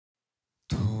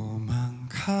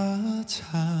가자.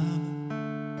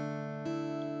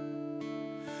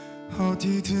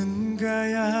 어디든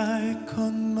가야 할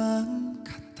것만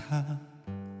같아.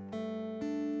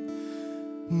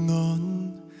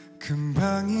 넌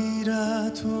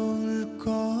금방이라도 올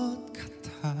것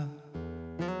같아.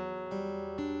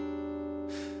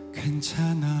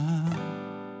 괜찮아.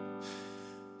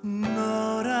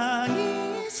 너랑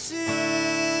있을게.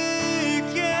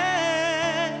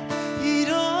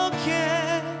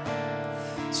 이렇게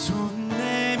손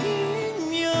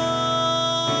내밀면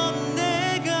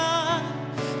내가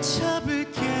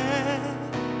잡을게.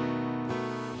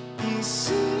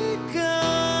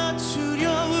 있을까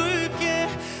두려울게.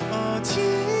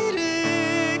 어디를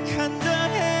간다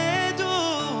해도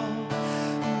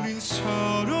우린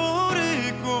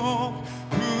서로를 꼭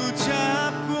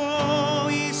붙잡고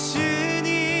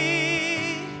있으니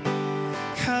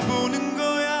가보는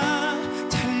거야.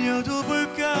 달려도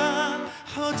볼까.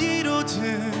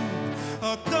 어디로든